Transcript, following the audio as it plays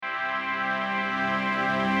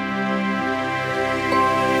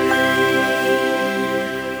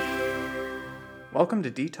Welcome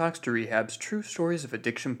to Detox to Rehab's True Stories of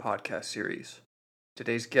Addiction podcast series.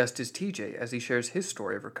 Today's guest is TJ as he shares his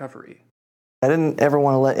story of recovery. I didn't ever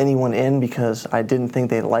want to let anyone in because I didn't think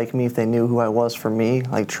they'd like me if they knew who I was for me,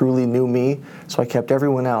 like truly knew me. So I kept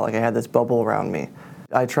everyone out, like I had this bubble around me.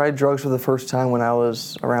 I tried drugs for the first time when I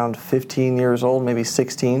was around 15 years old, maybe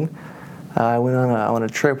 16. I went on a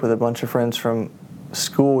trip with a bunch of friends from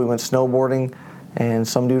school. We went snowboarding, and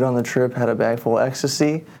some dude on the trip had a bag full of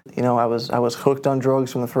ecstasy. You know, I was hooked on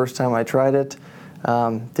drugs from the first time I tried it.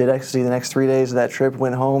 Did ecstasy the next 3 days of that trip,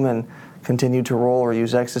 went home and continued to roll or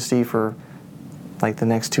use ecstasy for like the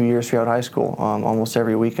next 2 years throughout high school, almost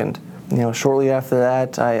every weekend. You know, shortly after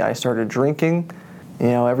that, I started drinking. You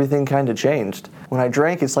know, everything kind of changed. When I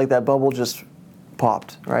drank, it's like that bubble just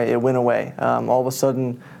popped, right? It went away. All of a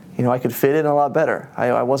sudden, you know, I could fit in a lot better.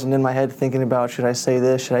 I wasn't in my head thinking about, should I say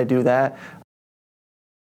this, should I do that?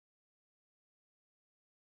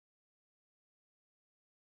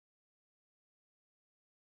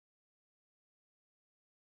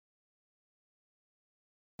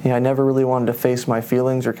 You know, I never really wanted to face my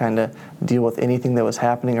feelings or kind of deal with anything that was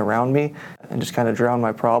happening around me and just kind of drown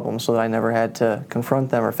my problems so that I never had to confront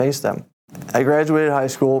them or face them. I graduated high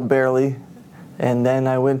school, barely, and then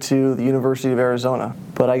I went to the University of Arizona.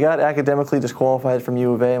 But I got academically disqualified from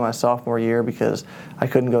U of A my sophomore year because I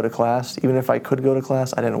couldn't go to class. Even if I could go to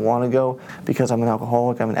class, I didn't want to go because I'm an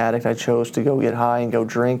alcoholic, I'm an addict. I chose to go get high and go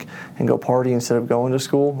drink and go party instead of going to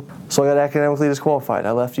school. So I got academically disqualified.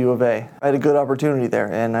 I left U of A. I had a good opportunity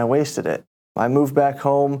there, and I wasted it. I moved back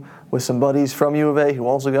home with some buddies from U of A who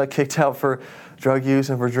also got kicked out for drug use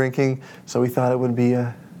and for drinking, so we thought it would be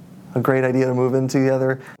a great idea to move in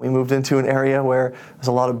together. We moved into an area where there's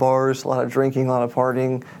a lot of bars, a lot of drinking, a lot of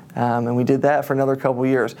partying, and we did that for another couple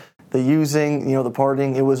years. The using, you know, the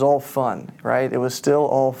partying, it was all fun, right? It was still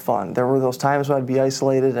all fun. There were those times when I'd be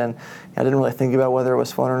isolated and I didn't really think about whether it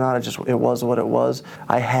was fun or not. It was what it was.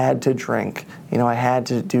 I had to drink, you know, I had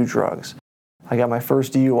to do drugs. I got my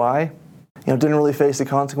first DUI, you know, didn't really face the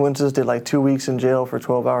consequences, did like 2 weeks in jail for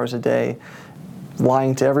 12 hours a day.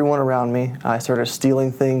 Lying to everyone around me. I started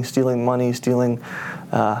stealing things, stealing money, stealing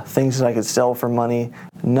things that I could sell for money.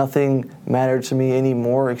 Nothing mattered to me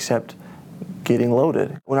anymore except getting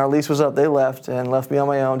loaded. When our lease was up, they left me on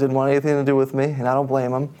my own, didn't want anything to do with me, and I don't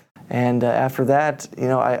blame them. And after that, you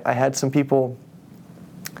know, I had some people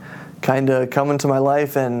kind of come into my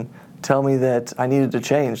life and tell me that I needed to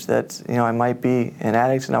change, that, you know, I might be an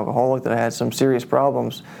addict, an alcoholic, that I had some serious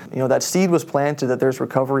problems. You know, that seed was planted that there's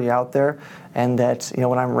recovery out there and that, you know,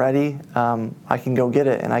 when I'm ready, I can go get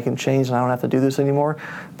it and I can change and I don't have to do this anymore.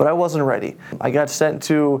 But I wasn't ready. I got sent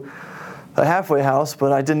to a halfway house,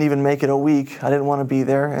 but I didn't even make it a week. I didn't want to be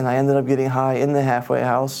there, and I ended up getting high in the halfway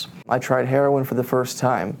house. I tried heroin for the first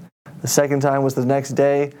time. The second time was the next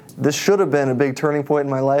day. This should have been a big turning point in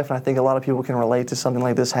my life, and I think a lot of people can relate to something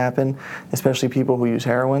like this happen, especially people who use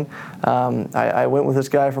heroin. I went with this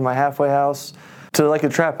guy from my halfway house to like a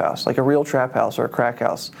trap house, like a real trap house or a crack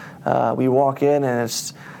house. We walk in, and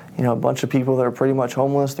it's, you know, a bunch of people that are pretty much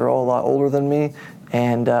homeless. They're all a lot older than me,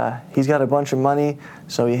 and he's got a bunch of money,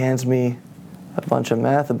 so he hands me a bunch of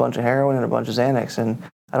meth, a bunch of heroin, and a bunch of Xanax. And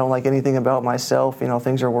I don't like anything about myself. You know,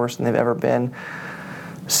 things are worse than they've ever been.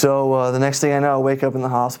 So the next thing I know, I wake up in the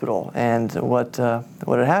hospital, and what had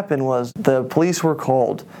happened was the police were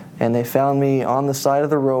called, and they found me on the side of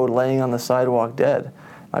the road, laying on the sidewalk dead.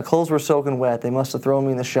 My clothes were soaking wet. They must have thrown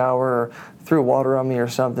me in the shower or threw water on me or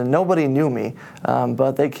something. Nobody knew me,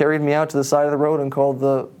 but they carried me out to the side of the road and called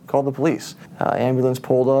the police. Ambulance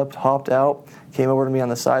pulled up, hopped out, came over to me on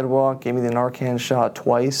the sidewalk, gave me the Narcan shot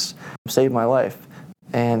twice, saved my life.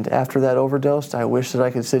 And after that overdose, I wish that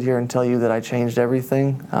I could sit here and tell you that I changed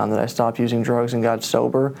everything, that I stopped using drugs and got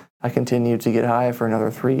sober. I continued to get high for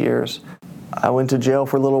another 3 years. I went to jail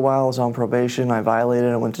for a little while. I was on probation. I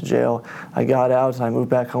violated. I went to jail. I got out and I moved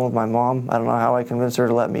back home with my mom. I don't know how I convinced her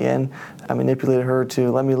to let me in. I manipulated her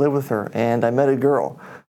to let me live with her, and I met a girl.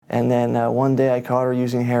 And then one day I caught her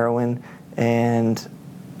using heroin, and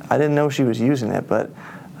I didn't know she was using it, but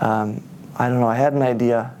I don't know, I had an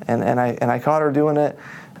idea, and I caught her doing it,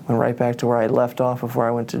 went right back to where I left off before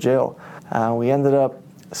I went to jail. We ended up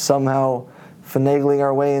somehow finagling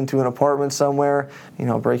our way into an apartment somewhere, you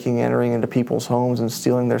know, entering into people's homes and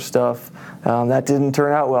stealing their stuff. That didn't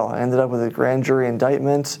turn out well. I ended up with a grand jury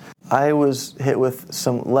indictment. I was hit with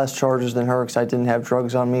some less charges than her because I didn't have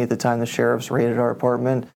drugs on me at the time the sheriffs raided our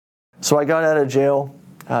apartment. So I got out of jail.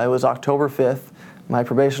 It was October 5th. My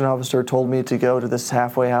probation officer told me to go to this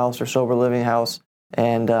halfway house or sober living house,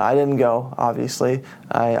 and I didn't go. Obviously,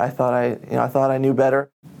 I thought I knew better.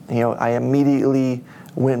 You know, I immediately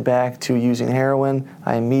went back to using heroin.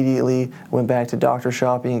 I immediately went back to doctor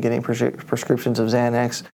shopping and getting prescriptions of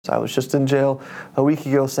Xanax. So I was just in jail a week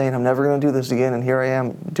ago saying I'm never going to do this again, and here I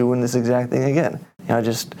am doing this exact thing again.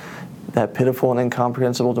 Just that pitiful and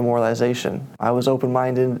incomprehensible demoralization. I was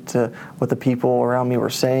open-minded to what the people around me were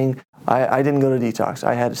saying. I didn't go to detox.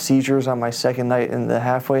 I had seizures on my second night in the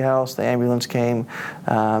halfway house. The ambulance came,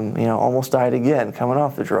 almost died again, coming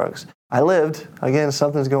off the drugs. I lived. Again,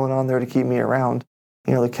 something's going on there to keep me around.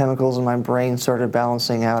 The chemicals in my brain started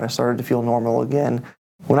balancing out. I started to feel normal again.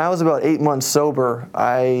 When I was about 8 months sober,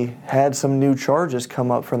 I had some new charges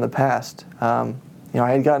come up from the past. I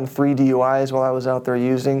had gotten 3 DUIs while I was out there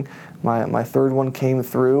using. My third one came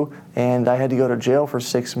through, and I had to go to jail for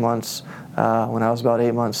 6 months when I was about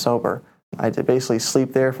 8 months sober. I had to basically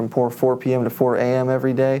sleep there from 4 p.m. to 4 a.m.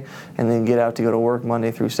 every day, and then get out to go to work Monday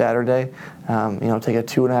through Saturday. Take a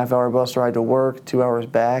 2.5-hour bus ride to work, 2 hours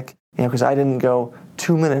back. Because I didn't go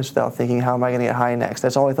 2 minutes without thinking, how am I going to get high next?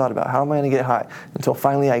 That's all I thought about. How am I going to get high? Until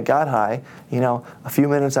finally I got high. A few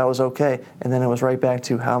minutes I was okay, and then it was right back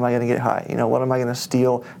to, how am I going to get high? What am I going to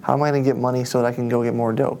steal? How am I going to get money so that I can go get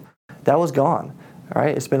more dope? That was gone. All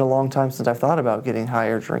right, it's been a long time since I've thought about getting high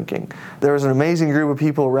or drinking. There was an amazing group of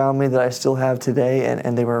people around me that I still have today,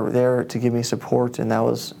 and they were there to give me support, and that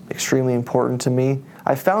was extremely important to me.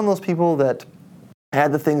 I found those people that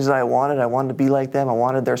had the things that I wanted. I wanted to be like them. I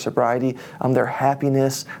wanted their sobriety, their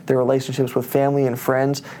happiness, their relationships with family and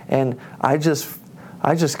friends, and I just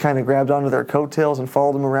kind of grabbed onto their coattails and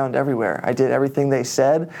followed them around everywhere. I did everything they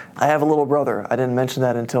said. I have a little brother. I didn't mention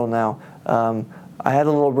that until now. I had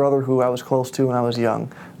a little brother who I was close to when I was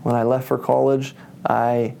young. When I left for college,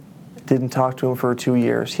 I didn't talk to him for 2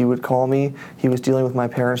 years. He would call me. He was dealing with my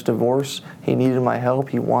parents' divorce. He needed my help.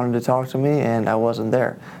 He wanted to talk to me, and I wasn't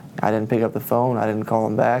there. I didn't pick up the phone. I didn't call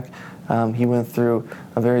him back. He went through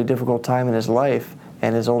a very difficult time in his life,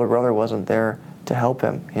 and his older brother wasn't there to help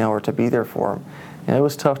him, or to be there for him. And it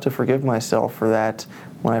was tough to forgive myself for that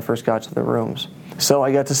when I first got to the rooms. So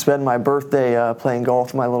I got to spend my birthday playing golf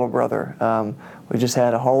with my little brother. We just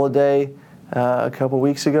had a holiday a couple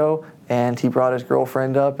weeks ago, and he brought his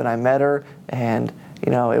girlfriend up, and I met her, and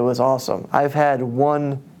it was awesome. I've had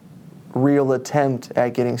one real attempt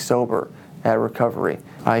at getting sober, at recovery.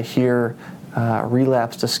 I hear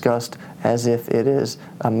relapse discussed as if it is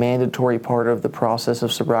a mandatory part of the process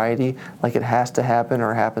of sobriety, like it has to happen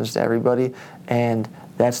or happens to everybody, and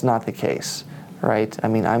that's not the case. Right?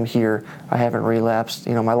 I'm here. I haven't relapsed.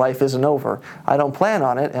 My life isn't over. I don't plan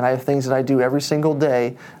on it, and I have things that I do every single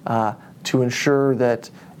day to ensure that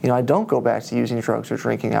I don't go back to using drugs or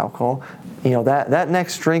drinking alcohol. That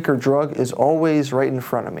next drink or drug is always right in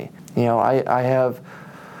front of me. I have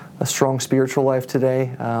a strong spiritual life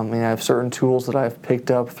today. I have certain tools that I've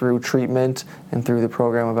picked up through treatment and through the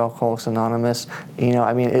program of Alcoholics Anonymous.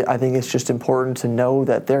 I think it's just important to know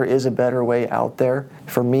that there is a better way out there.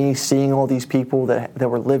 For me, seeing all these people that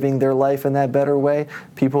were living their life in that better way,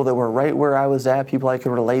 people that were right where I was at, people I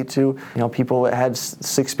could relate to, people that had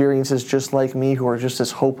experiences just like me who are just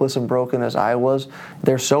as hopeless and broken as I was,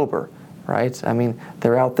 they're sober. Right?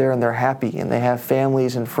 They're out there and they're happy and they have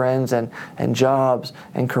families and friends and jobs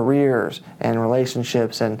and careers and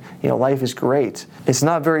relationships, and life is great. It's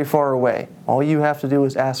not very far away. All you have to do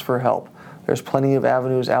is ask for help. There's plenty of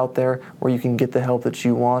avenues out there where you can get the help that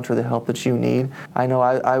you want or the help that you need. I know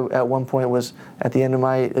I at one point was at the end of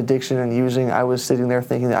my addiction and using, I was sitting there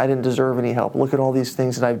thinking that I didn't deserve any help. Look at all these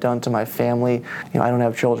things that I've done to my family. I don't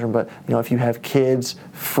have children, but if you have kids,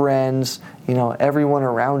 friends, everyone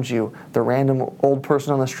around you, the random old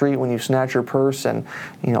person on the street when you snatch her purse and,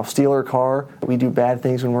 steal her car. We do bad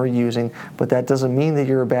things when we're using, but that doesn't mean that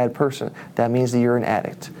you're a bad person. That means that you're an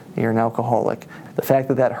addict. You're an alcoholic. The fact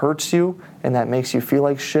that that hurts you and that makes you feel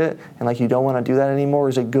like shit and like you don't want to do that anymore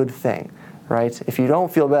is a good thing, right? If you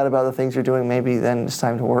don't feel bad about the things you're doing, maybe then it's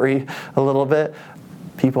time to worry a little bit.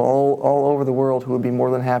 People all over the world who would be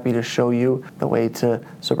more than happy to show you the way to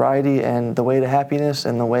sobriety and the way to happiness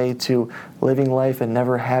and the way to living life and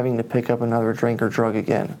never having to pick up another drink or drug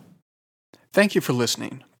again. Thank you for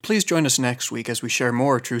listening. Please join us next week as we share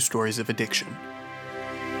more true stories of addiction.